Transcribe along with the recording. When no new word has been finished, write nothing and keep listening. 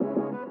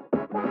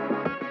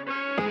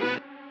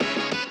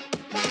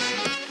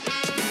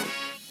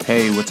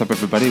Hey, what's up,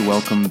 everybody?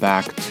 Welcome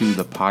back to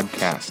the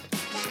podcast.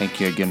 Thank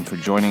you again for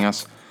joining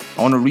us.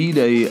 I want to read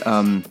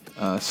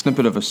a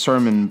snippet of a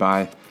sermon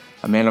by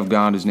a man of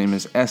God. His name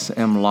is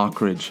S.M.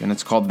 Lockridge, and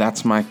it's called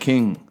That's My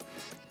King.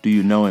 Do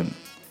you know him?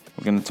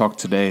 We're going to talk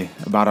today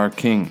about our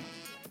King,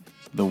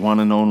 the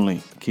one and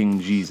only King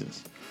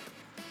Jesus.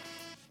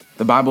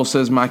 The Bible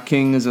says, my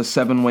King is a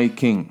seven-way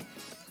king.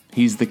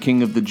 He's the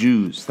King of the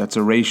Jews. That's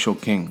a racial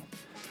king.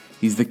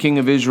 He's the King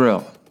of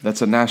Israel.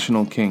 That's a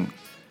national king.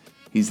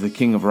 He's the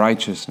King of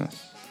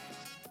righteousness.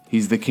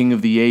 He's the King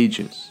of the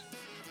ages.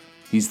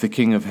 He's the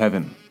King of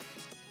heaven.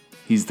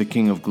 He's the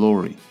King of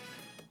glory.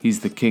 He's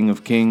the King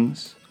of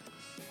kings,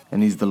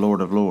 and he's the Lord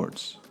of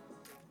lords.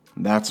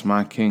 That's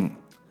my King.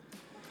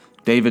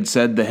 David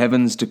said, the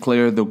heavens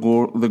declare the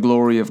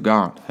glory of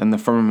God, and the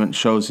firmament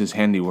shows his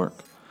handiwork.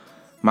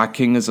 My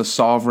King is a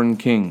sovereign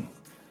king.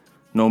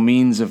 No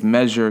means of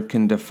measure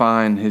can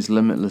define his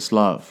limitless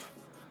love.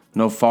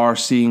 No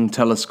far-seeing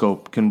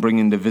telescope can bring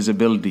into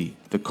visibility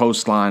the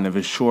coastline of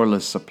his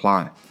shoreless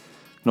supply.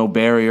 No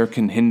barrier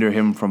can hinder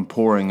him from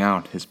pouring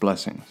out his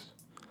blessings.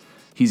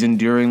 He's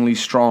enduringly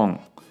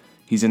strong.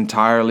 He's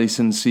entirely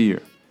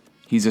sincere.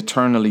 He's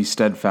eternally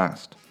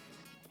steadfast.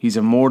 He's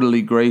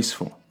immortally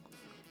graceful.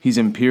 He's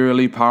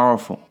imperially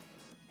powerful.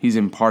 He's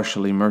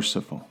impartially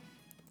merciful.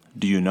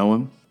 Do you know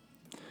him?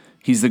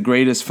 He's the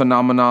greatest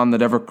phenomenon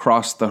that ever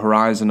crossed the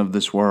horizon of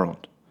this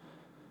world.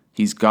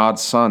 He's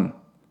God's Son.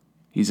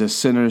 He's a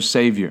sinner's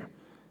Savior.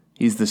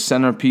 He's the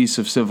centerpiece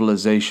of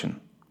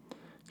civilization.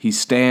 He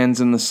stands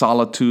in the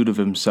solitude of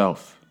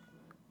himself.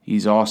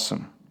 He's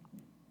awesome.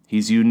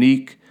 He's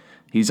unique.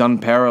 He's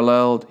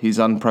unparalleled. He's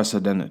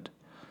unprecedented.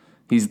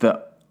 He's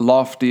the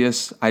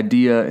loftiest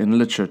idea in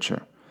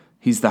literature.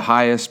 He's the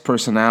highest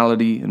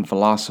personality in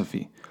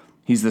philosophy.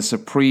 He's the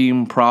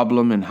supreme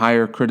problem in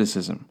higher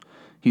criticism.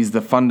 He's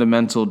the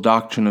fundamental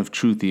doctrine of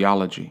true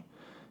theology.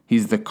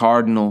 He's the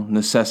cardinal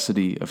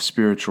necessity of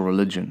spiritual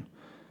religion.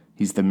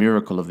 He's the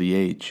miracle of the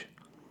age.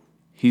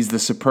 He's the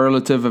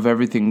superlative of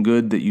everything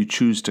good that you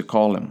choose to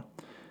call him.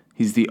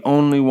 He's the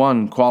only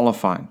one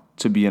qualified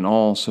to be an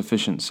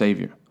all-sufficient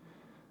Savior.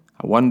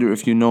 I wonder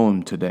if you know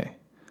him today.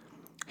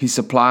 He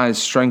supplies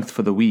strength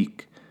for the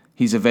weak.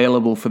 He's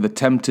available for the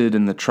tempted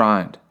and the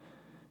tried.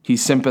 He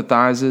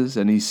sympathizes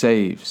and he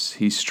saves.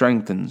 He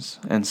strengthens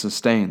and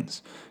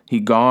sustains. He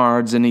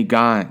guards and he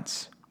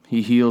guides.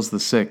 He heals the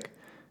sick.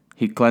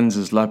 He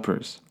cleanses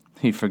lepers.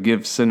 He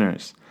forgives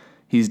sinners.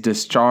 He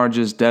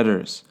discharges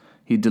debtors.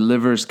 He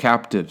delivers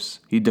captives.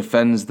 He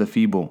defends the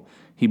feeble.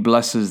 He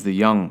blesses the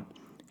young.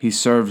 He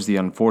serves the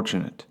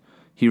unfortunate.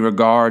 He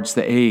regards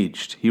the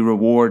aged. He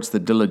rewards the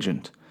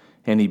diligent.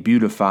 And he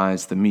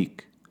beautifies the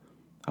meek.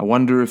 I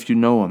wonder if you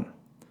know him.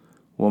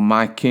 Well,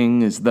 my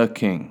King is the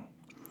King.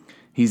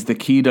 He's the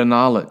key to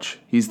knowledge.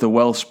 He's the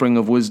wellspring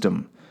of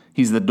wisdom.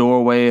 He's the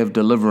doorway of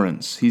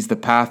deliverance. He's the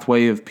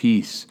pathway of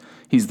peace.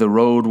 He's the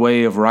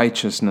roadway of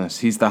righteousness.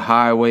 He's the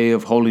highway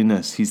of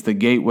holiness. He's the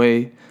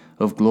gateway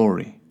of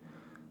glory.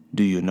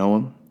 Do you know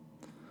him?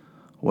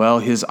 Well,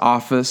 his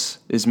office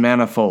is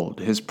manifold.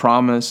 His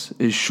promise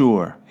is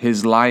sure.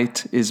 His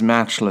light is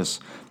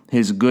matchless.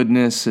 His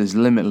goodness is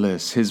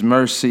limitless. His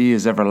mercy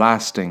is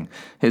everlasting.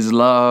 His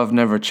love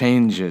never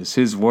changes.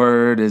 His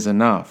word is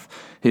enough.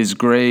 His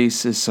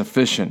grace is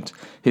sufficient.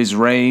 His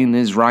reign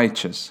is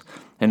righteous.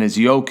 And his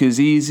yoke is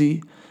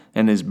easy,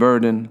 and his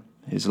burden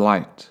is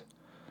light.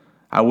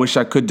 I wish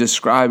I could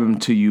describe him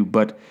to you,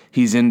 but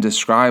he's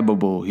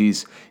indescribable.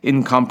 He's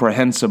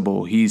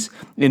incomprehensible. He's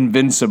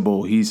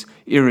invincible. He's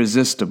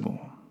irresistible.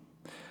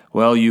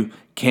 Well, you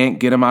can't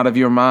get him out of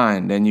your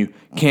mind, and you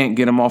can't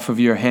get him off of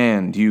your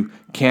hand. You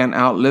can't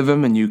outlive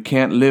him, and you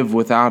can't live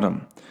without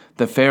him.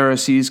 The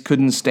Pharisees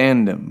couldn't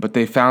stand him, but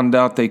they found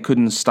out they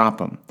couldn't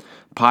stop him.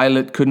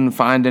 Pilate couldn't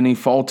find any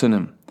fault in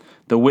him.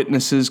 The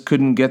witnesses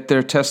couldn't get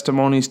their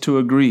testimonies to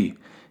agree.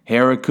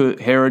 Herod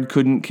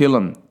couldn't kill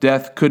him.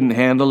 Death couldn't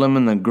handle him,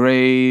 and the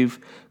grave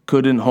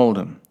couldn't hold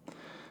him.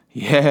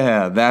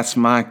 Yeah, that's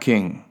my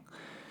King.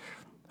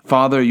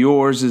 Father,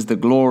 yours is the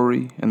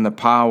glory and the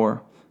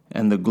power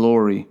and the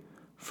glory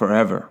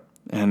forever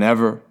and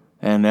ever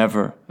and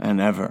ever and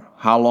ever.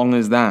 How long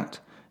is that?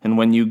 And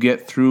when you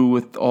get through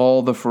with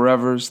all the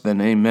forevers,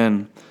 then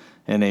amen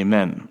and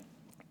amen.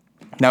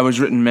 That was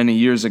written many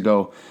years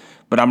ago,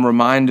 but I'm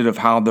reminded of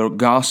how the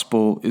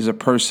gospel is a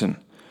person.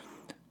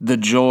 The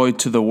joy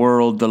to the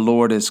world the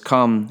Lord has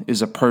come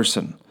is a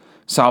person.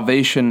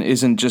 Salvation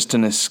isn't just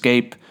an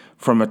escape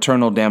from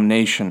eternal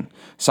damnation.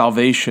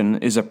 Salvation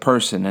is a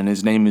person, and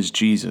his name is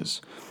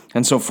Jesus.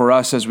 And so for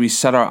us, as we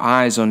set our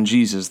eyes on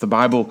Jesus, the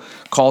Bible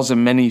calls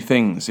him many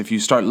things. If you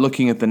start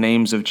looking at the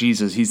names of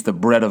Jesus, he's the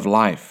bread of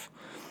life.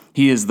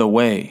 He is the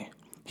way.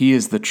 He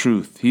is the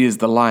truth. He is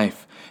the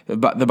life. The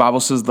Bible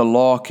says the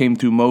law came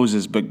through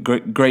Moses, but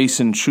grace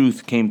and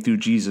truth came through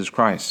Jesus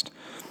Christ.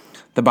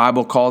 The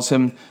Bible calls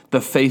him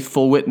the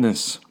faithful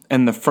witness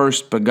and the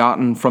first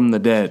begotten from the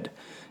dead.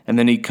 And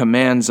then he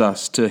commands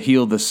us to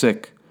heal the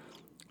sick,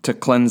 to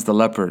cleanse the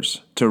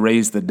lepers, to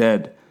raise the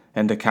dead,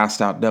 and to cast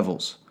out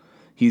devils.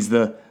 He's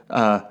the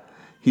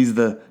He's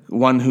the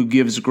one who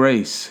gives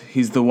grace.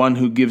 He's the one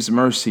who gives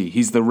mercy.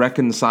 He's the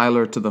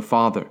reconciler to the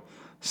Father.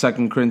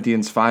 2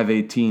 Corinthians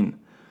 5:18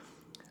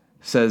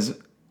 says,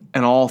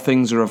 "And all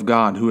things are of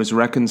God, who has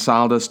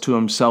reconciled us to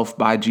himself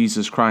by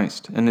Jesus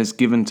Christ, and has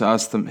given to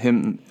us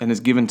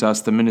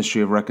the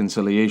ministry of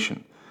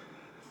reconciliation."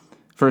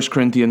 1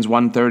 Corinthians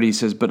 1:30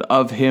 says, "But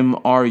of him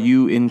are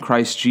you in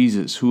Christ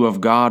Jesus, who of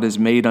God is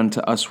made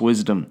unto us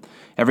wisdom."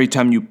 Every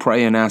time you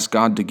pray and ask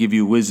God to give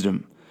you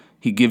wisdom,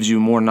 he gives you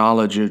more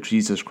knowledge of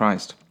Jesus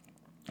Christ.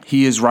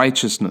 He is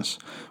righteousness.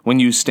 When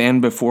you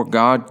stand before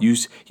God,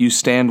 you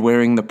stand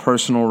wearing the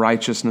personal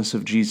righteousness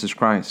of Jesus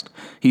Christ.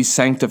 He's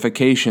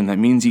sanctification. That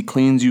means he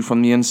cleans you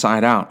from the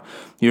inside out.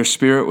 Your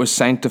spirit was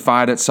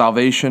sanctified at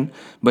salvation,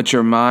 but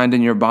your mind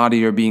and your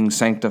body are being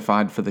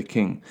sanctified for the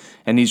King.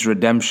 And he's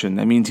redemption.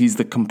 That means he's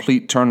the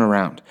complete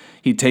turnaround.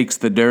 He takes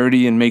the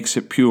dirty and makes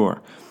it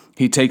pure.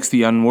 He takes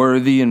the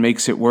unworthy and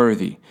makes it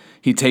worthy.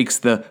 He takes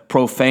the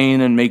profane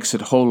and makes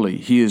it holy.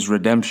 He is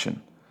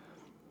redemption.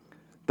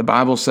 The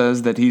Bible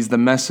says that he's the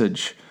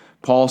message.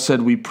 Paul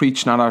said, "We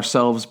preach not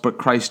ourselves, but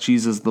Christ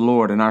Jesus the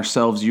Lord, and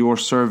ourselves your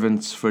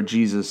servants for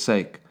Jesus'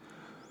 sake."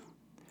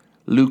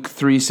 Luke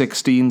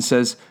 3:16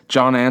 says,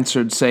 "John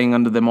answered, saying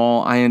unto them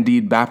all, I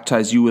indeed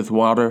baptize you with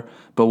water,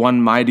 but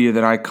one mightier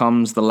than I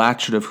comes, the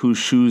latchet of whose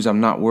shoes I'm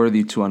not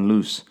worthy to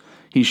unloose.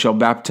 He shall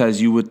baptize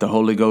you with the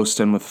Holy Ghost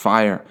and with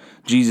fire."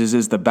 Jesus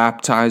is the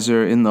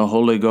baptizer in the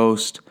Holy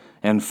Ghost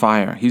and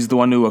fire. He's the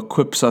one who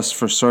equips us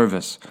for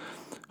service.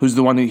 He's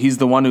the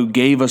one who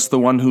gave us the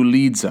one who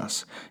leads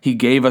us. He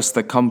gave us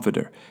the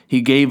comforter.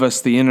 He gave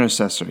us the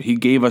intercessor. He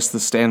gave us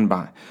the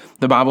standby.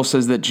 The Bible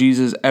says that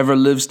Jesus ever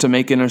lives to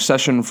make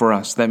intercession for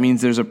us. That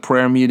means there's a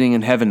prayer meeting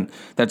in heaven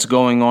that's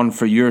going on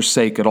for your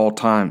sake at all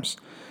times.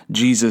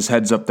 Jesus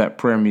heads up that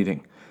prayer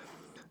meeting.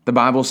 The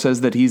Bible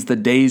says that he's the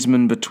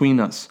daysman between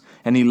us,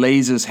 and he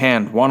lays his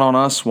hand, one on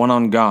us, one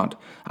on God.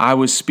 I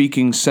was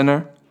speaking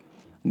sinner.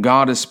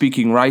 God is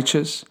speaking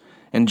righteous.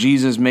 And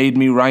Jesus made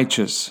me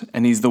righteous,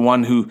 and he's the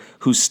one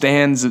who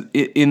stands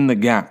in the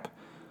gap.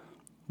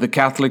 The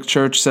Catholic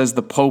Church says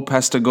the Pope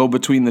has to go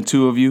between the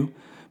two of you,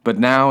 but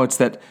now it's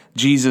that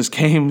Jesus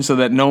came so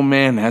that no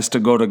man has to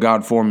go to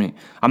God for me.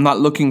 I'm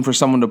not looking for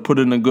someone to put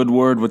in a good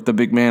word with the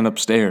big man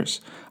upstairs.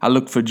 I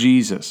look for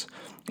Jesus,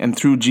 and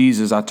through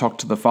Jesus I talk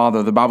to the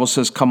Father. The Bible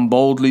says, "Come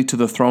boldly to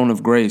the throne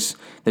of grace,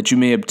 that you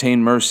may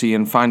obtain mercy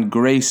and find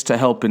grace to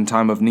help in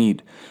time of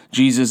need."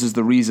 Jesus is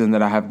the reason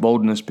that I have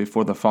boldness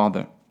before the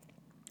Father.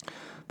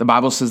 The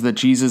Bible says that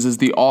Jesus is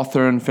the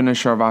author and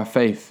finisher of our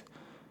faith.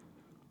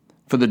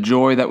 For the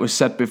joy that was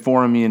set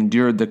before him, he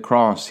endured the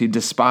cross. He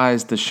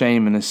despised the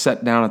shame and is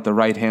set down at the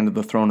right hand of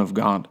the throne of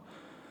God.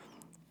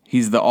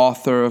 He's the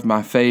author of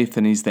my faith,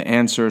 and he's the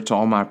answer to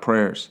all my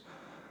prayers.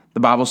 The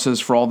Bible says,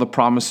 "For all the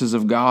promises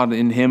of God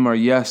in him are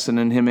yes, and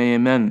in him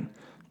amen,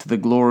 to the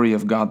glory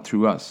of God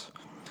through us."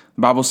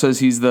 The Bible says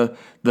he's the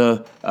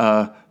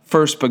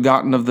first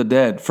begotten of the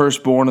dead,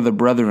 firstborn of the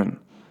brethren.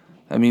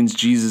 That means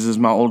Jesus is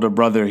my older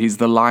brother. He's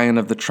the Lion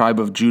of the tribe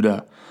of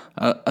Judah.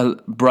 A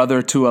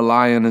brother to a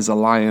lion is a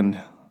lion.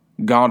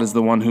 God is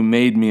the one who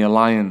made me a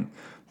lion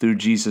through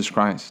Jesus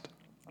Christ.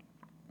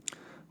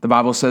 The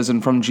Bible says,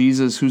 "And from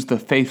Jesus, who's the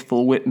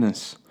faithful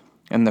witness,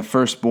 and the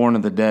firstborn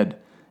of the dead,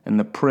 and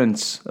the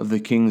prince of the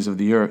kings of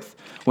the earth."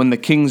 When the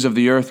kings of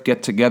the earth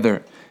get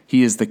together,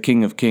 he is the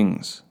King of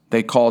kings.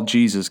 They call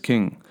Jesus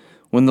King.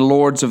 When the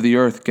lords of the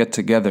earth get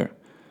together,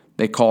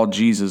 they call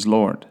Jesus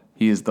Lord.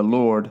 He is the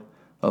Lord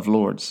of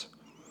lords.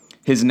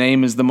 His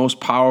name is the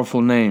most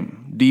powerful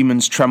name.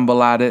 Demons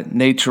tremble at it.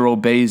 Nature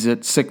obeys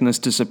it. Sickness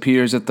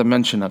disappears at the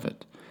mention of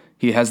it.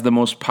 He has the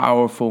most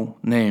powerful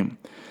name.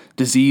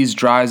 Disease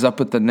dries up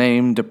at the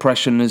name.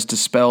 Depression is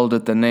dispelled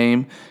at the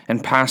name.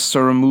 And pasts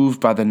are removed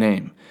by the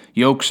name.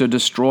 Yokes are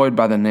destroyed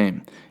by the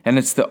name. And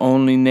it's the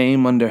only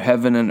name under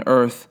heaven and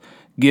earth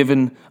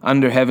given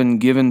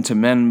to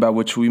men by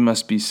which we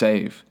must be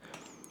saved.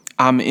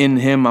 I'm in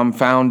him, I'm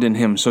found in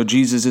him. So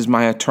Jesus is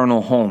my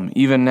eternal home.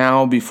 Even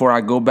now, before I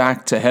go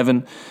back to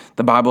heaven,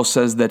 the Bible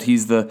says that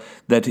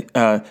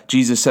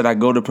Jesus said, "I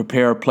go to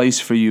prepare a place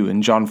for you"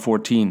 in John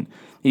 14.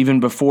 Even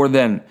before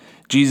then,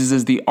 Jesus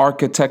is the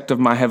architect of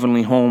my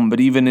heavenly home.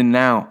 But even in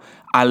now,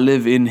 I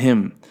live in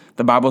him.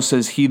 The Bible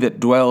says, "He that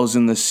dwells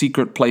in the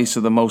secret place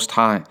of the Most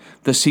High."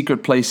 The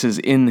secret place is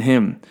in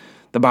him.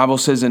 The Bible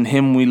says, "In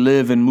him we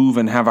live and move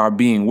and have our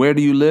being." Where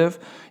do you live?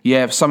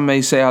 Yeah, some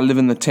may say I live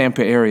in the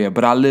Tampa area,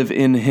 but I live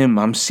in him.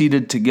 I'm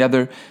seated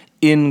together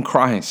in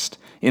Christ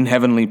in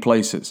heavenly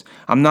places.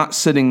 I'm not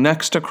sitting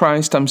next to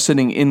Christ, I'm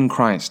sitting in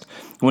Christ.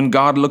 When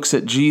God looks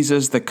at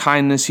Jesus, the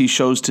kindness he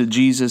shows to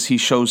Jesus, he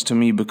shows to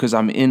me because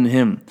I'm in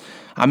him.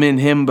 I'm in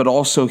him, but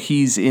also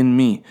he's in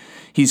me.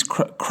 He's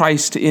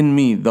Christ in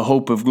me, the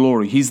hope of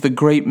glory. He's the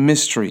great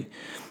mystery.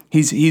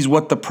 He's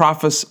what the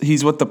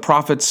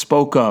prophets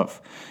spoke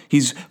of.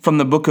 He's from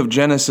the book of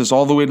Genesis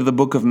all the way to the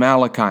book of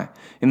Malachi.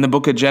 In the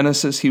book of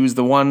Genesis, he was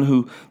the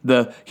one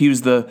he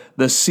was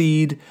the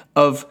seed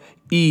of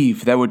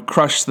Eve that would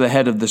crush the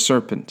head of the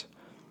serpent.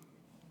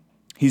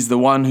 He's the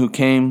one who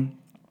came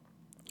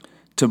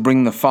to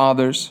bring the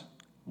fathers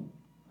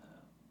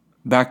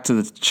back to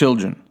the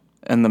children,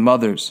 and the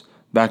mothers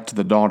back to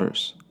the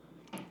daughters.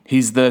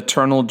 He's the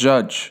eternal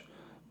judge,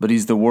 but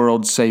he's the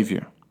world's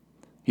savior.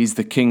 He's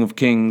the King of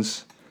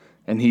kings,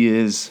 and he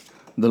is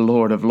the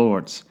Lord of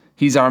lords.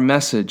 He's our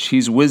message.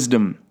 He's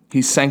wisdom.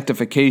 He's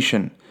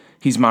sanctification.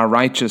 He's my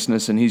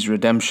righteousness, and he's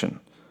redemption.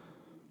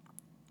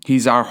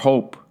 He's our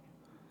hope.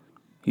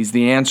 He's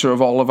the answer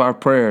of all of our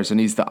prayers, and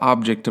he's the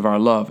object of our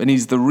love. And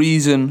he's the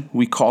reason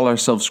we call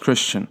ourselves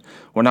Christian.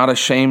 We're not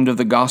ashamed of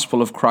the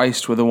gospel of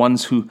Christ. We're the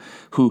ones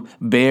who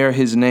bear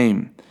his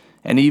name.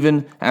 And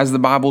even as the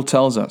Bible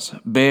tells us,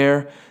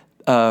 bear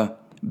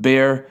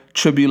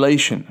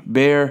tribulation,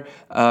 bear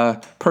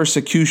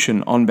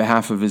persecution on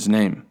behalf of his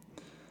name.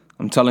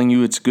 I'm telling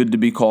you, it's good to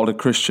be called a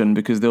Christian,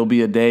 because there'll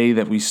be a day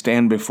that we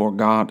stand before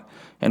God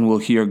and we'll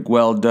hear,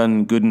 "Well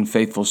done, good and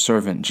faithful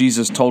servant."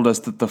 Jesus told us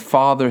that the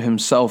Father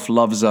himself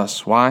loves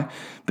us. Why?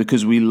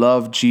 Because we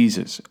love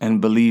Jesus and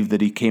believe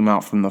that he came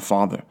out from the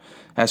Father.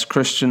 As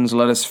Christians,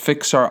 let us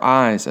fix our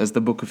eyes, as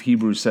the book of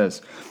Hebrews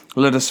says.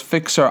 Let us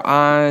fix our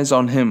eyes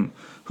on him,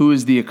 who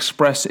is the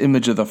express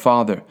image of the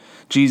Father.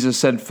 Jesus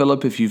said,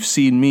 "Philip, if you've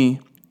seen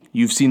me,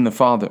 you've seen the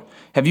Father."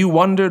 Have you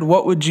wondered,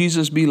 what would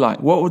Jesus be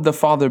like? What would the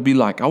Father be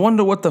like? I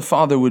wonder what the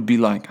Father would be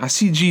like. I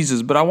see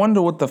Jesus, but I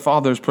wonder what the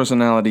Father's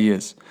personality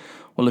is.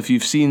 Well, if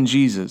you've seen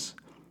Jesus,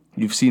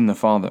 you've seen the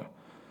Father.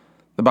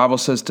 The Bible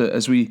says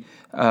as we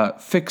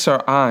fix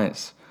our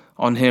eyes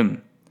on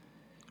him,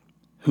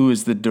 who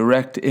is the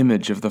direct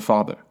image of the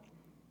Father.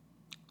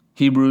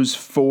 Hebrews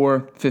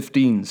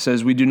 4:15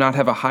 says, "We do not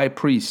have a high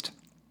priest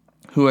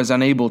who is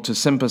unable to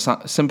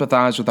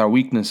sympathize with our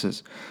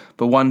weaknesses,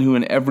 but one who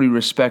in every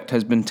respect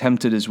has been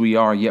tempted as we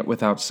are, yet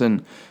without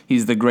sin."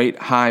 He's the great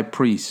high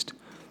priest.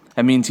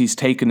 That means he's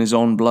taken his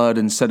own blood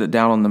and set it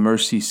down on the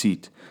mercy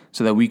seat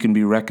so that we can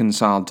be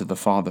reconciled to the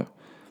Father.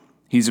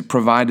 He's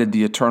provided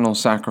the eternal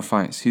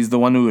sacrifice. He's the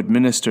one who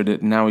administered it,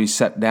 and now he's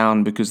set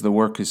down because the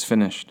work is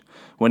finished.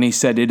 When he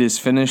said, "It is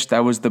finished,"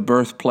 that was the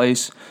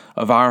birthplace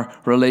of our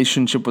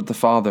relationship with the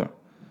Father.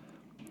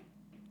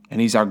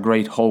 And he's our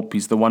great hope.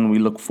 He's the one we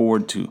look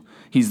forward to.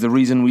 He's the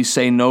reason we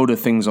say no to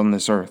things on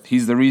this earth.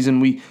 He's the reason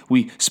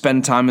we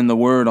spend time in the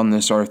Word on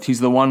this earth.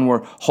 He's the one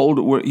we're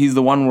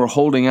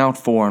holding out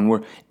for and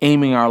we're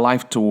aiming our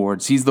life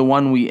towards. He's the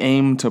one we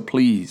aim to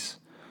please.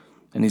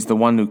 And he's the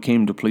one who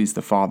came to please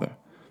the Father.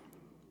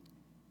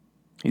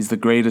 He's the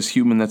greatest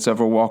human that's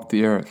ever walked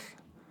the earth.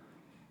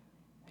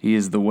 He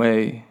is the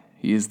way,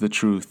 he is the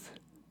truth,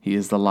 he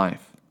is the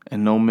life.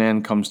 And no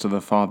man comes to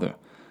the Father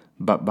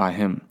but by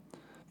him.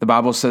 The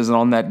Bible says that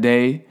on that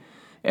day,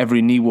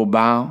 every knee will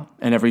bow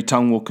and every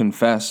tongue will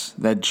confess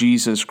that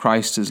Jesus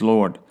Christ is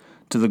Lord,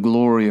 to the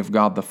glory of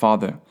God the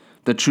Father.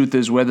 The truth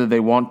is, whether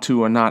they want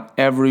to or not,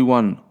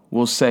 everyone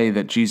will say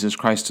that Jesus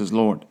Christ is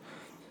Lord.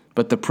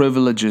 But the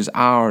privilege is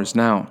ours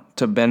now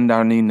to bend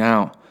our knee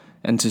now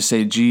and to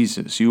say,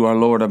 "Jesus, you are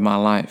Lord of my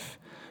life.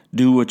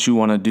 Do what you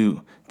want to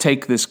do.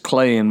 Take this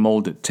clay and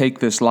mold it. Take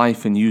this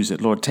life and use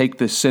it. Lord, take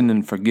this sin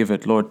and forgive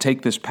it. Lord,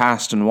 take this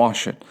past and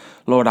wash it.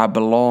 Lord, I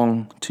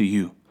belong to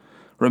you."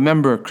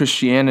 Remember,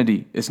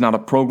 Christianity is not a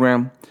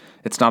program.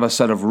 It's not a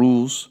set of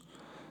rules.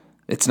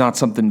 It's not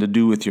something to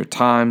do with your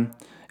time.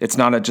 It's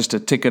not just a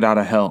ticket out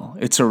of hell.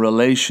 It's a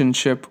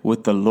relationship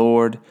with the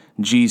Lord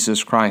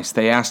Jesus Christ.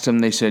 They asked him,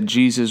 they said,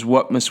 "Jesus,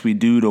 what must we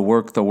do to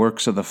work the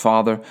works of the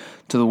Father,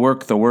 to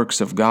work the works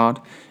of God?"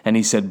 And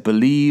he said,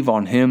 "Believe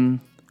on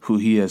him who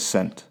he has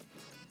sent."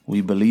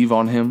 We believe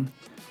on him,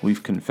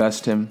 we've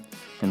confessed him,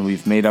 and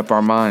we've made up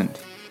our mind.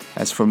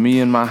 As for me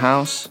and my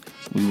house,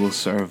 we will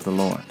serve the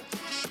Lord.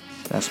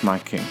 That's my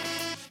King.